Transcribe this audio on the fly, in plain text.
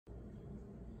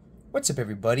What's up,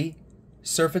 everybody?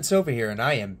 Surfing Silver here, and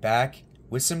I am back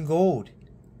with some gold.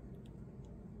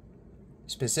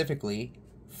 Specifically,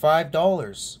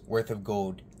 $5 worth of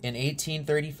gold in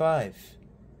 1835.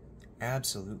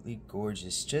 Absolutely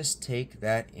gorgeous. Just take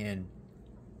that in.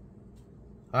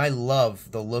 I love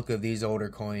the look of these older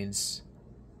coins.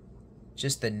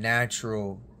 Just the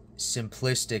natural,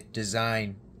 simplistic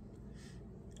design.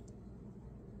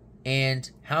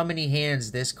 And how many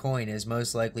hands this coin has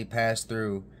most likely passed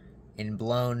through and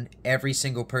blown every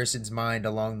single person's mind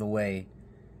along the way.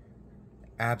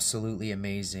 Absolutely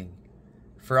amazing.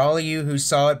 For all of you who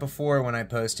saw it before when I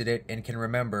posted it and can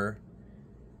remember,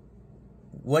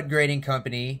 what grading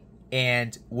company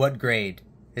and what grade?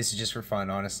 This is just for fun,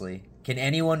 honestly. Can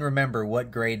anyone remember what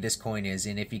grade this coin is?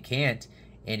 And if you can't,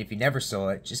 and if you never saw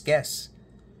it, just guess.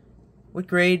 What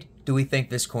grade do we think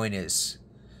this coin is?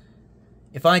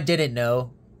 If I didn't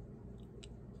know,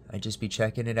 I'd just be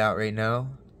checking it out right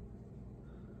now.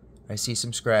 I see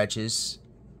some scratches.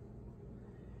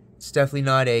 It's definitely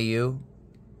not AU.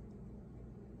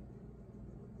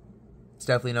 It's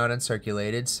definitely not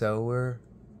uncirculated, so we're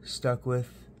stuck with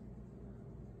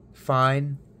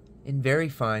fine and very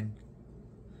fine.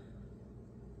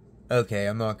 Okay,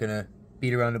 I'm not gonna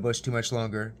beat around the bush too much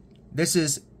longer. This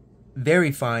is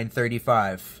very fine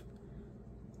 35.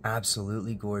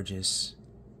 Absolutely gorgeous.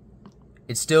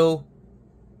 It still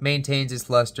maintains its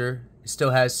luster. It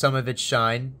still has some of its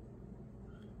shine.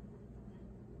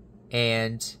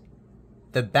 And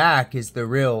the back is the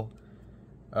real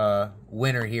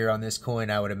winner here on this coin,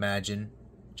 I would imagine.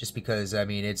 Just because, I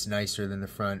mean, it's nicer than the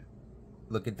front.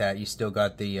 Look at that. You still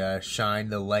got the shine,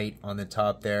 the light on the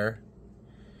top there,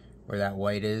 where that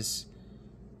white is.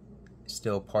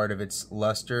 Still part of its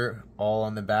luster, all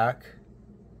on the back.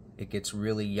 It gets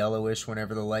really yellowish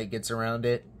whenever the light gets around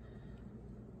it.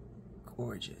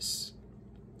 Gorgeous.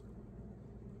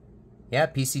 Yeah,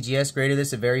 PCGS graded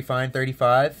this a very fine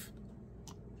 35.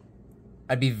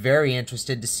 I'd be very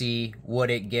interested to see what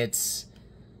it gets.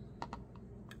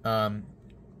 Probably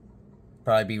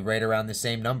be right around the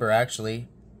same number, actually.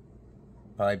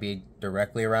 Probably be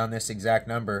directly around this exact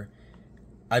number.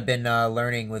 I've been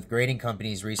learning with grading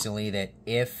companies recently that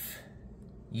if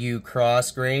you cross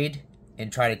grade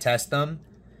and try to test them,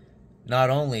 not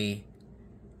only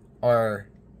are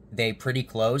they pretty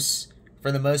close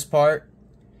for the most part,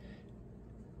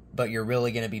 but you're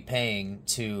really going to be paying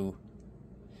to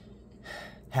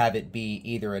have it be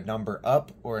either a number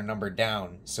up or a number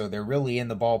down. So they're really in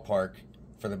the ballpark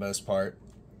for the most part.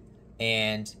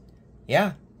 And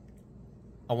yeah,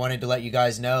 I wanted to let you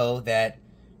guys know that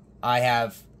I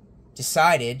have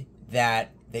decided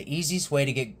that the easiest way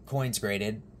to get coins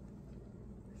graded,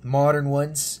 modern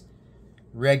ones,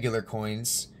 regular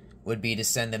coins, would be to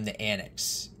send them to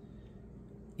Annex.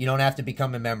 You don't have to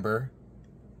become a member.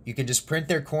 You can just print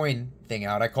their coin thing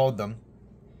out. I called them.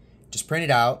 Just print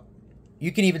it out.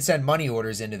 You can even send money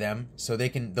orders into them, so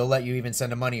they'll let you even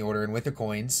send a money order in with the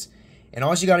coins. And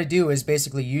all you got to do is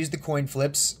basically use the coin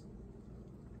flips,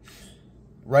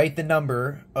 write the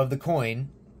number of the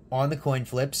coin on the coin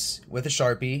flips with a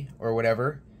Sharpie or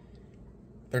whatever.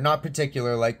 They're not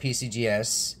particular like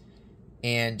PCGS.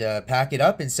 And pack it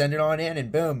up and send it on in,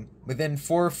 and boom, within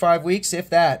 4 or 5 weeks, if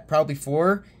that, probably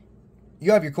 4,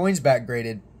 you have your coins back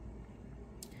graded.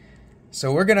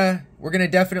 So we're gonna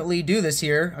definitely do this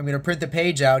here. I'm gonna print the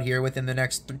page out here within the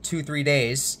next 2-3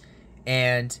 days,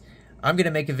 and I'm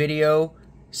gonna make a video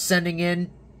sending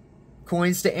in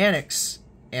coins to Annex,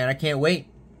 and I can't wait.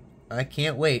 I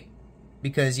can't wait,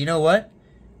 because you know what?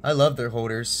 I love their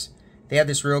holders. They have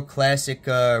this real classic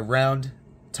round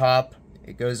top.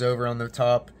 It goes over on the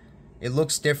top. It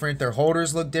looks different. Their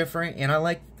holders look different, and I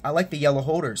like the yellow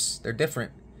holders. They're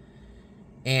different.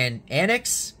 And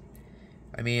Annex,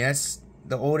 I mean, that's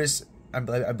the oldest. I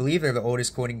believe they're the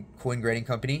oldest coin grading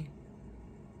company.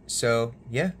 So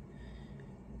yeah,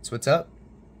 that's what's up.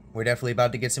 We're definitely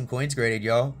about to get some coins graded,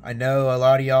 y'all. I know a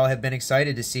lot of y'all have been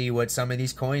excited to see what some of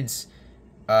these coins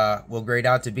will grade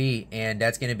out to be, and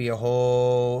that's going to be a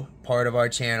whole part of our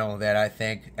channel that I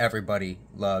think everybody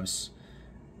loves.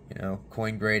 You know,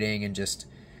 coin grading and just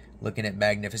looking at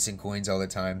magnificent coins all the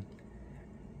time.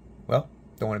 Well,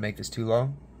 don't want to make this too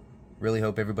long. Really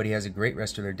hope everybody has a great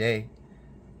rest of their day.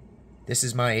 This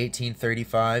is my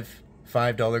 1835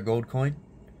 $5 gold coin.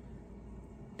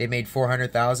 They made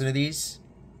 400,000 of these.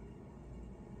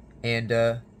 And,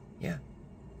 yeah,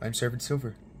 I'm Surfing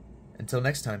Silver. Until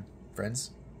next time,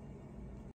 friends.